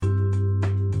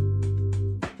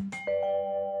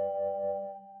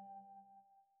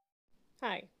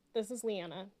This is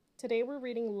Leanna. Today we're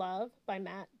reading Love by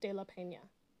Matt de la Peña.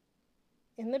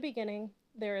 In the beginning,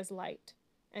 there is light,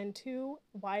 and two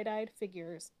wide-eyed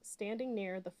figures standing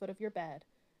near the foot of your bed,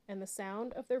 and the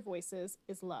sound of their voices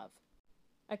is love.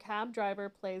 A cab driver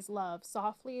plays love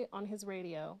softly on his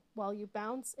radio while you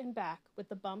bounce in back with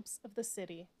the bumps of the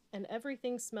city, and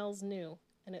everything smells new,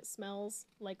 and it smells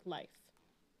like life.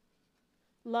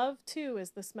 Love, too, is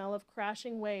the smell of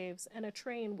crashing waves and a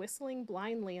train whistling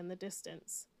blindly in the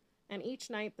distance, and each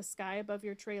night the sky above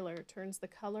your trailer turns the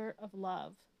color of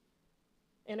love.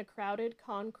 In a crowded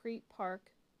concrete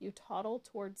park, you toddle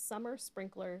towards summer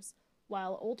sprinklers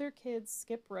while older kids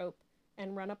skip rope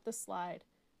and run up the slide,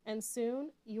 and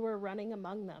soon you are running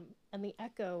among them, and the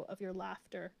echo of your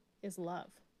laughter is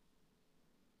love.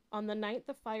 On the night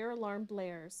the fire alarm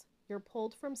blares, you're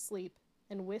pulled from sleep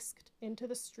and whisked into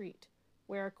the street,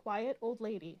 where a quiet old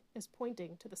lady is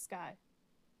pointing to the sky.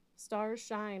 Stars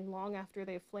shine long after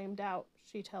they've flamed out,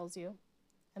 she tells you,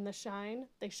 and the shine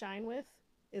they shine with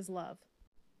is love.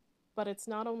 But it's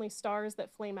not only stars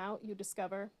that flame out, you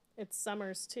discover. It's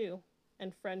summers, too,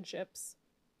 and friendships,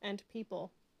 and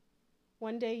people.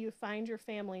 One day you find your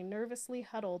family nervously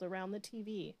huddled around the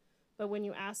TV, but when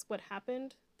you ask what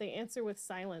happened, they answer with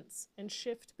silence and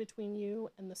shift between you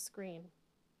and the screen.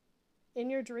 In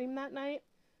your dream that night,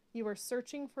 you are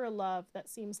searching for a love that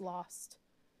seems lost.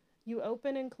 You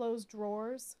open and close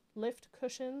drawers, lift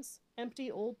cushions,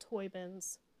 empty old toy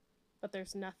bins, but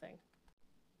there's nothing.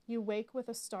 You wake with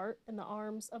a start in the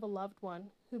arms of a loved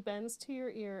one who bends to your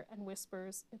ear and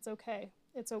whispers, "It's okay,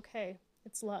 it's okay,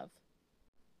 it's love."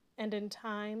 And in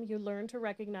time, you learn to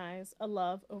recognize a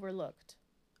love overlooked,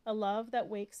 a love that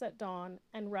wakes at dawn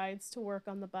and rides to work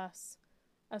on the bus,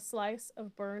 a slice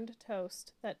of burned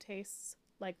toast that tastes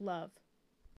like love.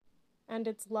 And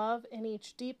it's love in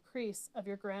each deep crease of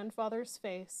your grandfather's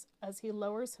face as he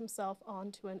lowers himself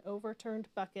onto an overturned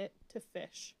bucket to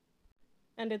fish.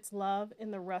 And it's love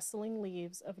in the rustling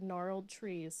leaves of gnarled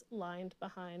trees lined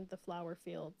behind the flower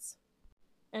fields.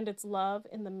 And it's love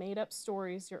in the made-up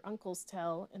stories your uncles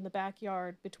tell in the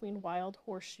backyard between wild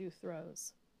horseshoe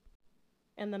throws.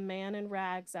 And the man in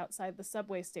rags outside the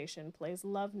subway station plays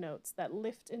love notes that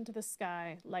lift into the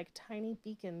sky like tiny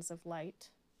beacons of light.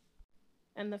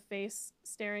 And the face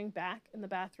staring back in the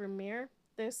bathroom mirror,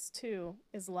 this too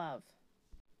is love.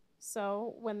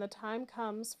 So, when the time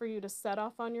comes for you to set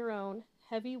off on your own,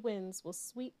 heavy winds will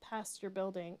sweep past your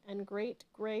building and great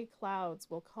gray clouds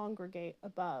will congregate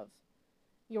above.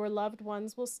 Your loved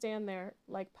ones will stand there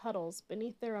like puddles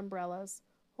beneath their umbrellas,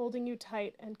 holding you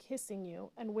tight and kissing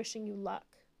you and wishing you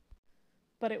luck.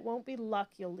 But it won't be luck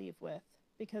you'll leave with,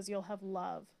 because you'll have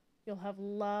love. You'll have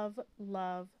love,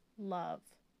 love, love.